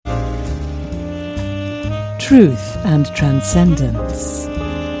Truth and Transcendence.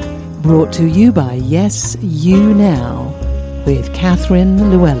 Brought to you by Yes You Now with Catherine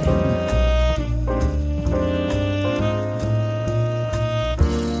Llewellyn.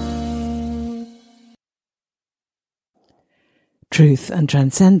 Truth and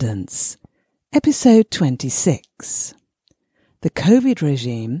Transcendence, Episode 26. The COVID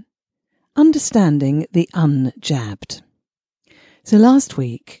Regime, Understanding the Unjabbed. So last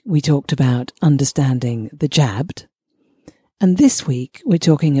week we talked about understanding the jabbed, and this week we're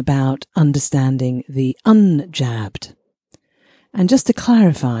talking about understanding the unjabbed. And just to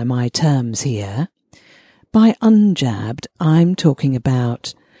clarify my terms here, by unjabbed I'm talking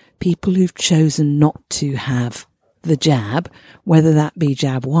about people who've chosen not to have the jab, whether that be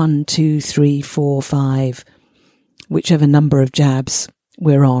jab 1, 2, 3, 4, 5, whichever number of jabs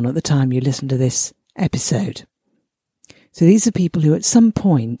we're on at the time you listen to this episode. So these are people who at some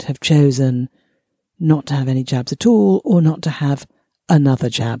point have chosen not to have any jabs at all, or not to have another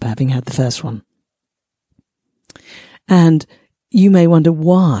jab, having had the first one. And you may wonder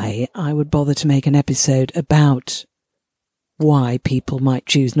why I would bother to make an episode about why people might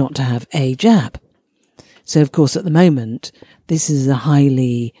choose not to have a jab. So, of course, at the moment, this is a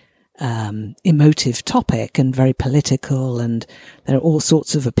highly emotive topic and very political, and there are all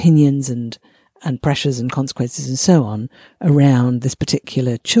sorts of opinions and pressures and consequences and so on around this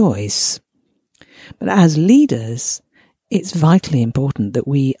particular choice. But as leaders, it's vitally important that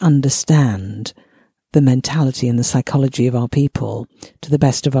we understand the mentality and the psychology of our people to the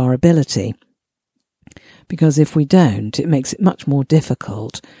best of our ability. Because if we don't, it makes it much more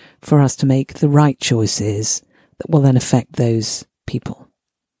difficult for us to make the right choices that will then affect those people.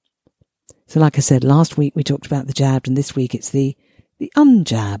 So like I said, last week we talked about the jabbed, and this week it's the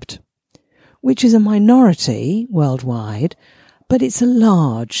unjabbed, which is a minority worldwide, but it's a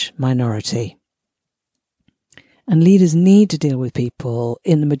large minority. And leaders need to deal with people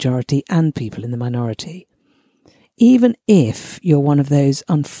in the majority and people in the minority. Even if you're one of those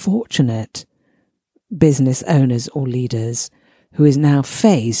unfortunate business owners or leaders who is now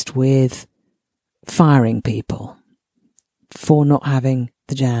faced with firing people for not having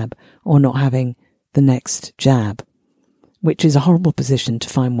the jab or not having the next jab, which is a horrible position to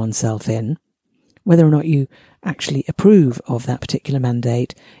find oneself in. Whether or not you actually approve of that particular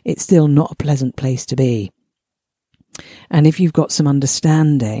mandate, it's still not a pleasant place to be. And if you've got some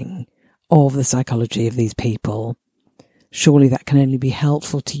understanding of the psychology of these people, surely that can only be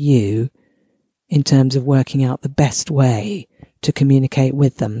helpful to you in terms of working out the best way to communicate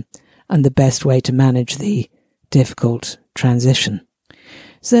with them and the best way to manage the difficult transition.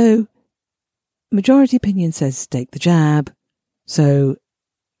 So, majority opinion says take the jab. So,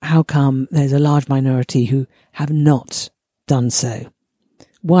 how come there's a large minority who have not done so?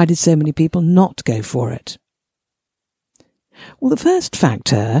 Why did so many people not go for it? Well, the first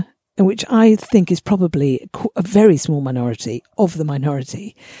factor, which I think is probably a very small minority of the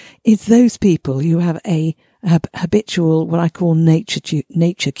minority, is those people who have a habitual, what I call nature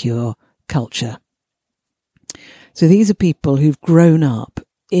cure culture. So these are people who've grown up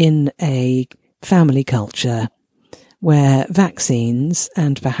in a family culture where vaccines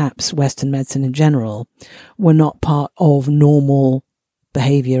and perhaps Western medicine in general were not part of normal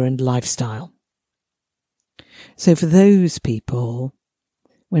behaviour and lifestyle. So for those people,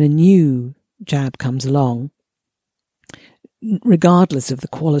 when a new jab comes along, regardless of the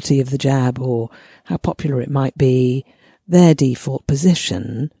quality of the jab or how popular it might be, their default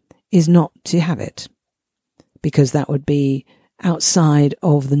position is not to have it, because that would be outside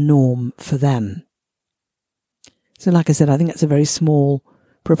of the norm for them. So like I said, I think that's a very small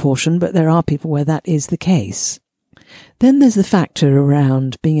proportion, but there are people where that is the case. Then there's the factor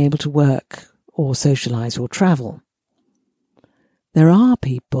around being able to work or socialise or travel. There are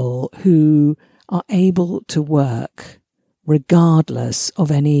people who are able to work regardless of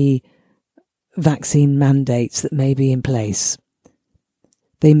any vaccine mandates that may be in place.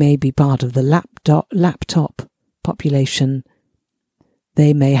 They may be part of the laptop population.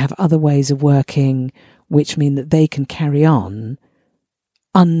 They may have other ways of working which mean that they can carry on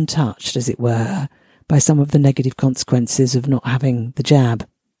untouched, as it were, by some of the negative consequences of not having the jab.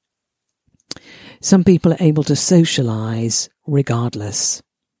 Some people are able to socialise regardless.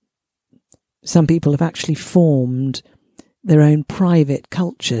 Some people have actually formed their own private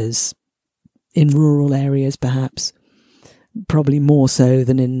cultures in rural areas, perhaps, probably more so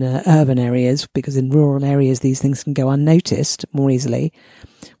than in urban areas, because in rural areas these things can go unnoticed more easily,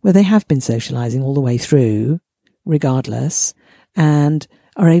 where they have been socialising all the way through, regardless, and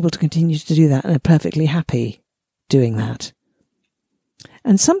are able to continue to do that and are perfectly happy doing that.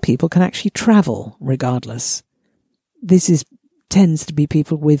 And some people can actually travel regardless. Tends to be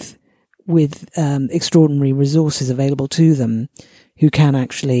people with extraordinary resources available to them who can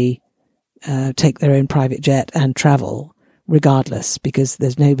actually take their own private jet and travel regardless, because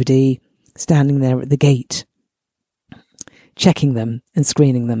there's nobody standing there at the gate checking them and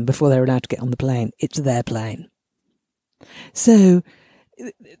screening them before they're allowed to get on the plane. It's their plane. So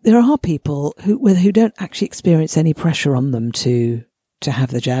there are people who don't actually experience any pressure on them to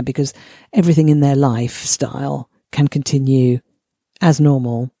have the jab, because everything in their lifestyle can continue as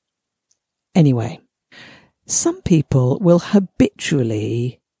normal anyway. Some people will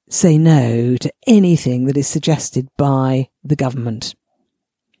habitually say no to anything that is suggested by the government.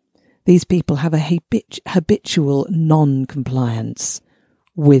 These people have a habitual non-compliance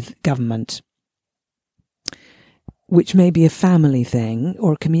with government, which may be a family thing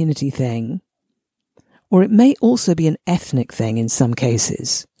or a community thing, or it may also be an ethnic thing in some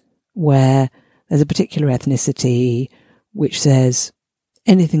cases, where there's a particular ethnicity which says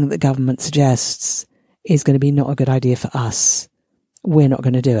anything that the government suggests is going to be not a good idea for us. We're not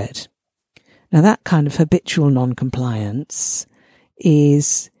going to do it. Now, that kind of habitual non-compliance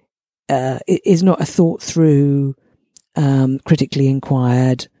is not a thought through, critically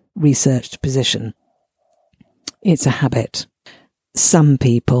inquired, researched position. It's a habit. Some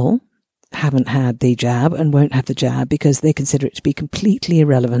people haven't had the jab and won't have the jab because they consider it to be completely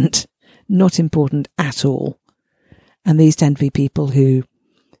irrelevant, not important at all. And these tend to be people who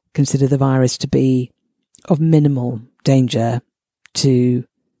consider the virus to be of minimal danger to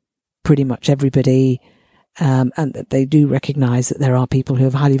pretty much everybody, and that they do recognise that there are people who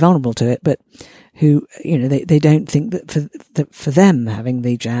are highly vulnerable to it, but who, they don't think that for them having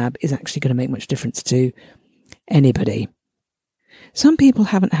the jab is actually going to make much difference to anybody. Some people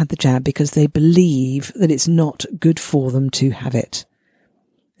haven't had the jab because they believe that it's not good for them to have it.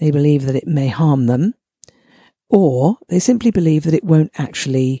 They believe that it may harm them, or they simply believe that it won't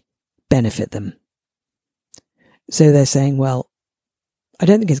actually benefit them. So they're saying, well, I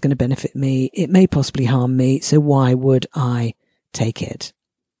don't think it's going to benefit me. It may possibly harm me, so why would I take it?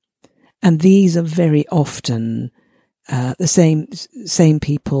 And these are very often the same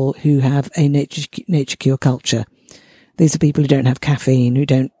people who have a nature cure culture. These are people who don't have caffeine, who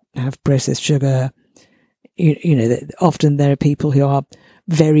don't have processed sugar. Often there are people who are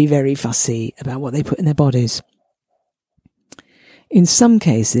very, very fussy about what they put in their bodies. In some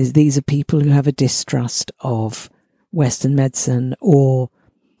cases, these are people who have a distrust of Western medicine or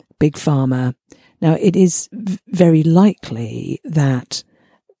big pharma. Now, it is very likely that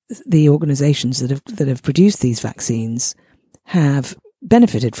the organizations that have produced these vaccines have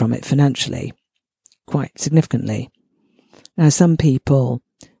benefited from it financially quite significantly. Now, some people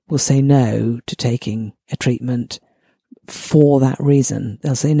will say no to taking a treatment for that reason.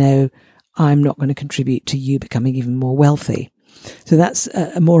 They'll say, no, I'm not going to contribute to you becoming even more wealthy. So that's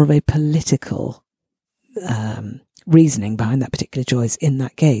more of a political reasoning behind that particular choice in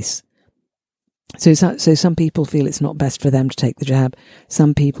that case. So some people feel it's not best for them to take the jab.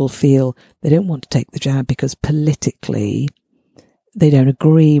 Some people feel they don't want to take the jab because politically they don't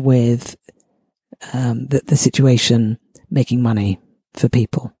agree with the situation making money for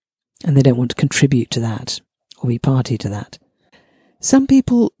people, and they don't want to contribute to that or be party to that. Some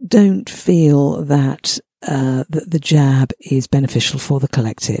people don't feel that the jab is beneficial for the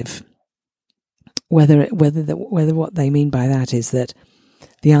collective. Whether what they mean by that is that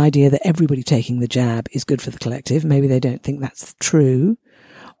the idea that everybody taking the jab is good for the collective, maybe they don't think that's true,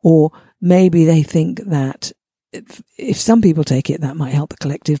 or maybe they think that if some people take it, that might help the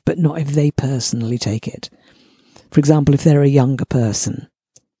collective, but not if they personally take it. For example, if they're a younger person,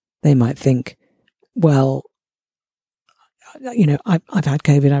 they might think, well, I've had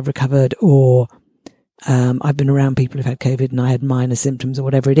COVID, I've recovered, or I've been around people who've had COVID and I had minor symptoms or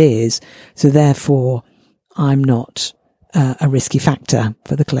whatever it is, so therefore I'm not a risky factor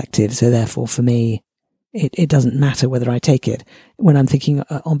for the collective, so therefore for me it doesn't matter whether I take it when I'm thinking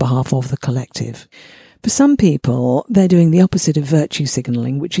on behalf of the collective. For some people, they're doing the opposite of virtue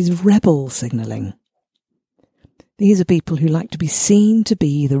signalling, which is rebel signalling. These are people who like to be seen to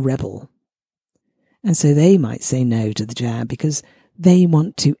be the rebel. And so they might say no to the jab because they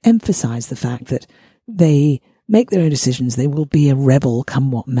want to emphasize the fact that they make their own decisions. They will be a rebel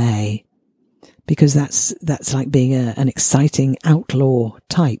come what may, because that's like being an exciting outlaw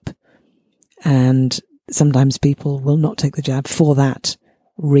type. And sometimes people will not take the jab for that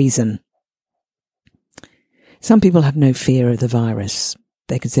reason. Some people have no fear of the virus.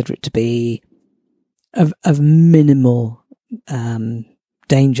 They consider it to be of minimal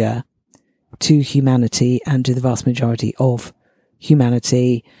danger to humanity and to the vast majority of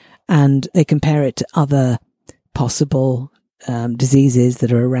humanity, and they compare it to other possible diseases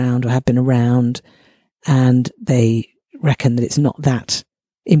that are around or have been around, and they reckon that it's not that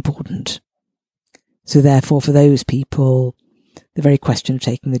important. So therefore, for those people, the very question of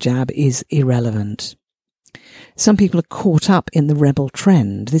taking the jab is irrelevant. Some people are caught up in the rebel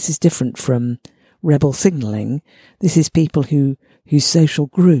trend. This is different from rebel signalling. This is people whose social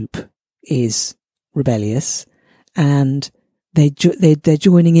group is rebellious, and they're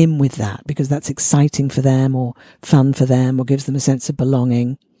joining in with that because that's exciting for them or fun for them or gives them a sense of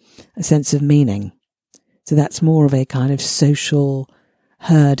belonging, a sense of meaning. So that's more of a kind of social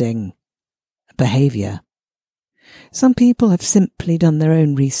herding behaviour. Some people have simply done their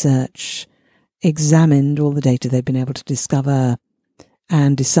own research, examined all the data they've been able to discover,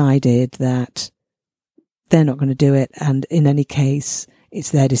 and decided that they're not going to do it, and in any case,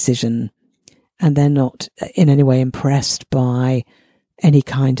 it's their decision, and they're not in any way impressed by any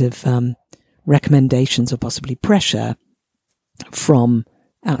kind of recommendations or possibly pressure from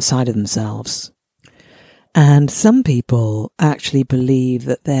outside of themselves. And some people actually believe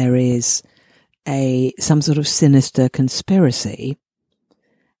that there is some sort of sinister conspiracy.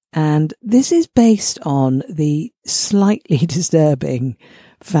 And this is based on the slightly disturbing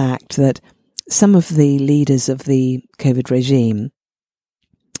fact that some of the leaders of the COVID regime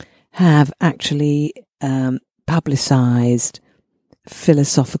have actually publicised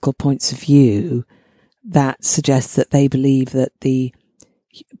philosophical points of view that suggest that they believe that the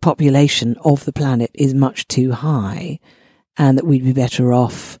population of the planet is much too high and that we'd be better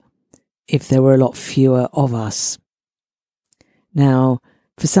off if there were a lot fewer of us. Now,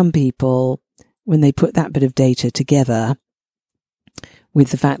 for some people, when they put that bit of data together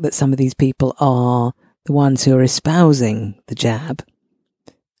with the fact that some of these people are the ones who are espousing the jab,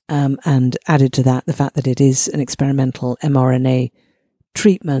 and added to that the fact that it is an experimental mRNA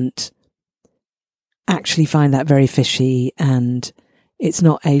treatment, actually find that very fishy, and it's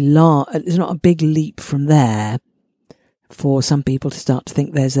not a big leap from there for some people to start to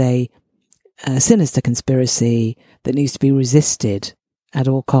think there's a sinister conspiracy that needs to be resisted at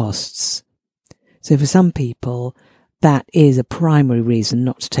all costs. So for some people, that is a primary reason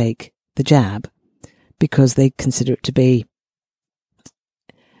not to take the jab, because they consider it to be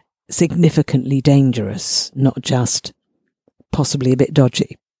significantly dangerous, not just possibly a bit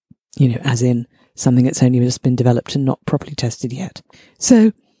dodgy, as in something that's only just been developed and not properly tested yet.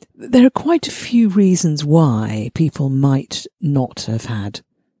 So there are quite a few reasons why people might not have had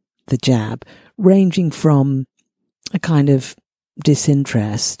the jab, ranging from a kind of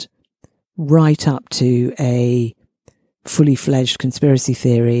disinterest right up to a fully fledged conspiracy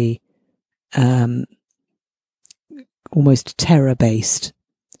theory, almost terror-based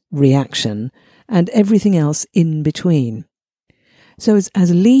reaction, and everything else in between. So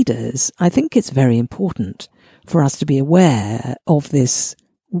as leaders, I think it's very important for us to be aware of this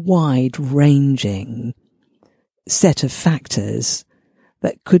wide-ranging set of factors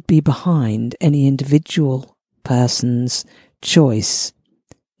that could be behind any individual person's choice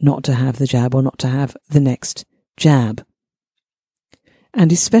not to have the jab or not to have the next jab.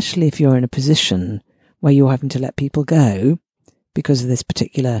 And especially if you're in a position where you're having to let people go because of this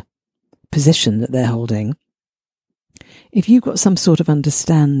particular position that they're holding, if you've got some sort of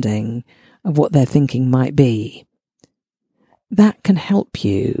understanding of what their thinking might be, that can help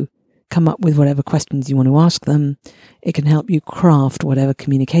you come up with whatever questions you want to ask them. It can help you craft whatever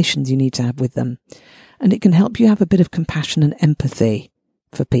communications you need to have with them. And it can help you have a bit of compassion and empathy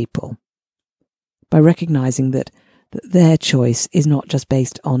for people by recognizing that their choice is not just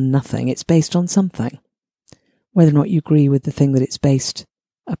based on nothing, it's based on something, whether or not you agree with the thing that it's based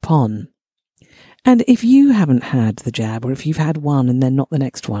upon. And if you haven't had the jab, or if you've had one and then not the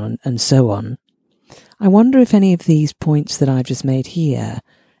next one, and so on, I wonder if any of these points that I've just made here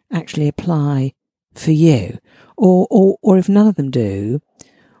actually apply for you, or if none of them do,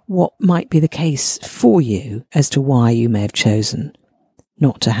 what might be the case for you as to why you may have chosen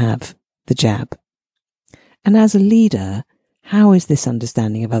not to have the jab. And as a leader, how is this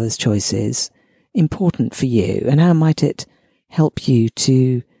understanding of others' choices important for you, and how might it help you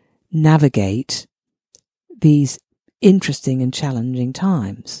to navigate these interesting and challenging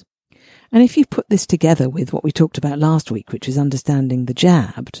times? And if you put this together with what we talked about last week, which is understanding the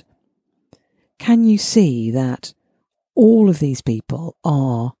jabbed, can you see that all of these people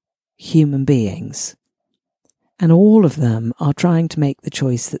are human beings, and all of them are trying to make the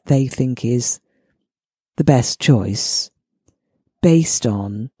choice that they think is the best choice based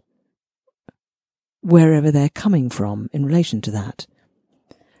on wherever they're coming from in relation to that?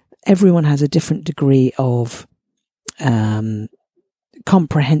 Everyone has a different degree of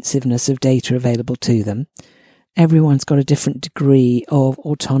comprehensiveness of data available to them. Everyone's got a different degree of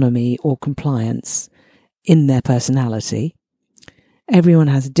autonomy or compliance in their personality. Everyone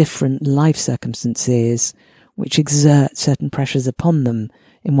has different life circumstances which exert certain pressures upon them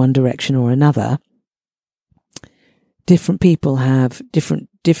in one direction or another. Different people have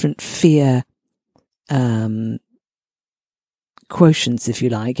different fear quotients, if you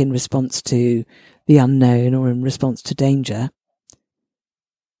like, in response to the unknown or in response to danger.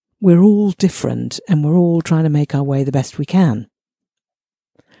 We're all different and we're all trying to make our way the best we can.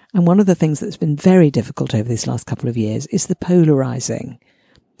 And one of the things that's been very difficult over these last couple of years is the polarising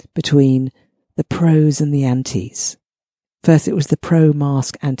between the pros and the antis. First it was the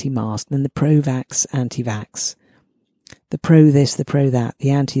pro-mask, anti-mask, then the pro-vax, anti-vax. The pro this, the pro that,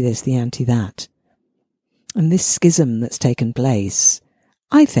 the anti this, the anti that. And this schism that's taken place,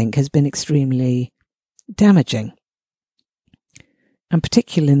 I think, has been extremely damaging. And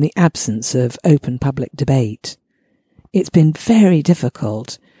particularly in the absence of open public debate, it's been very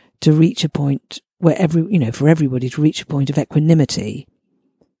difficult to reach a point where for everybody to reach a point of equanimity,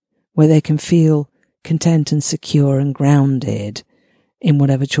 where they can feel content and secure and grounded in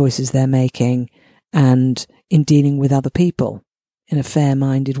whatever choices they're making and in dealing with other people in a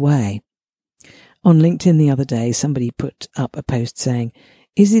fair-minded way. On LinkedIn the other day, somebody put up a post saying,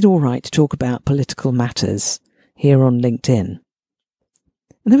 "Is it all right to talk about political matters here on LinkedIn?"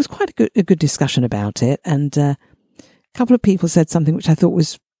 And there was quite a good discussion about it, and a couple of people said something which I thought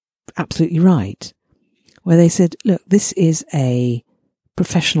was absolutely right, where they said, look, this is a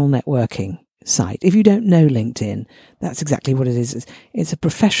professional networking site. If you don't know LinkedIn, that's exactly what it is. It's a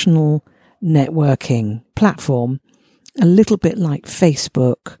professional networking platform, a little bit like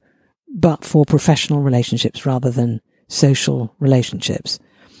Facebook, but for professional relationships rather than social relationships.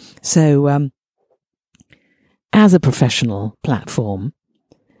 So, as a professional platform,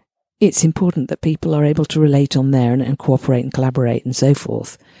 it's important that people are able to relate on there and cooperate and collaborate and so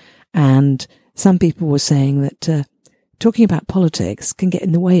forth. And some people were saying that talking about politics can get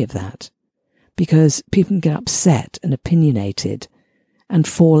in the way of that, because people can get upset and opinionated and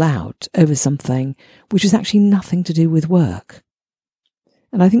fall out over something which is actually nothing to do with work.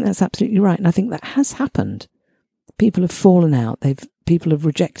 And I think that's absolutely right. And I think that has happened. People have fallen out. People have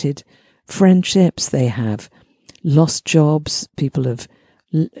rejected friendships. They have lost jobs. People have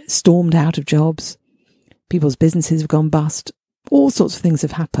stormed out of jobs. People's businesses have gone bust. All sorts of things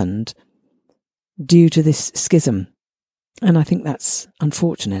have happened due to this schism. And I think that's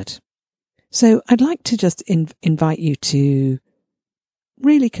unfortunate. So I'd like to just invite you to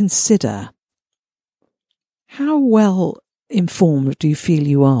really consider how well informed do you feel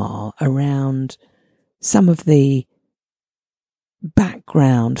you are around some of the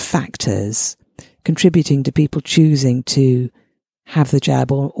background factors contributing to people choosing to have the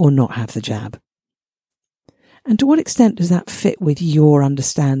jab or not have the jab? And to what extent does that fit with your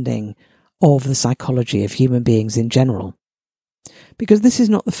understanding of the psychology of human beings in general? Because this is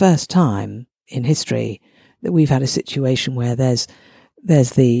not the first time in history that we've had a situation where there's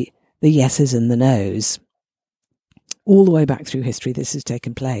the yeses and the nos. All the way back through history, this has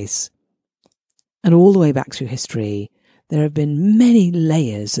taken place. And all the way back through history, there have been many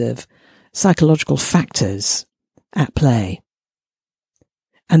layers of psychological factors at play.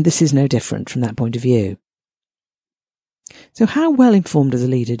 And this is no different from that point of view. So how well informed as a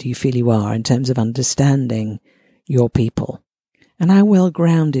leader do you feel you are in terms of understanding your people? And how well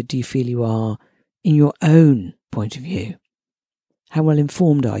grounded do you feel you are in your own point of view? How well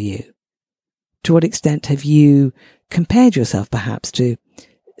informed are you? To what extent have you compared yourself perhaps to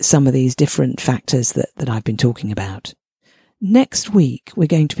some of these different factors that I've been talking about? Next week, we're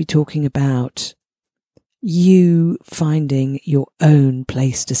going to be talking about you finding your own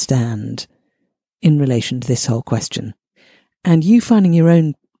place to stand in relation to this whole question. And you finding your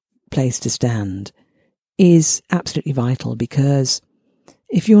own place to stand is absolutely vital, because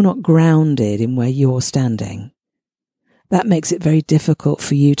if you're not grounded in where you're standing, that makes it very difficult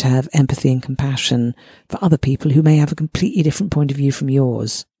for you to have empathy and compassion for other people who may have a completely different point of view from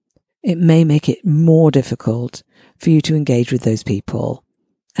yours. It may make it more difficult for you to engage with those people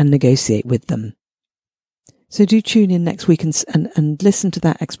and negotiate with them. So do tune in next week and listen to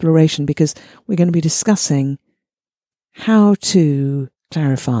that exploration, because we're going to be discussing how to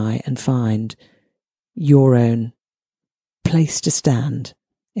clarify and find your own place to stand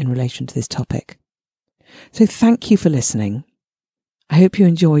in relation to this topic. So thank you for listening. I hope you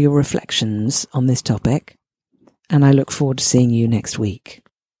enjoy your reflections on this topic, and I look forward to seeing you next week.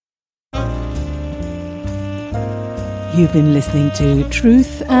 You've been listening to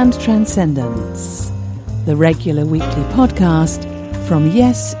Truth and Transcendence, the regular weekly podcast from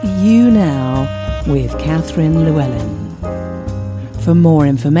Yes You Now with Catherine Llewellyn. For more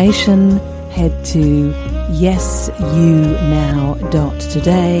information, head to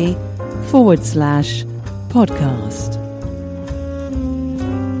yesyounow.today/podcast.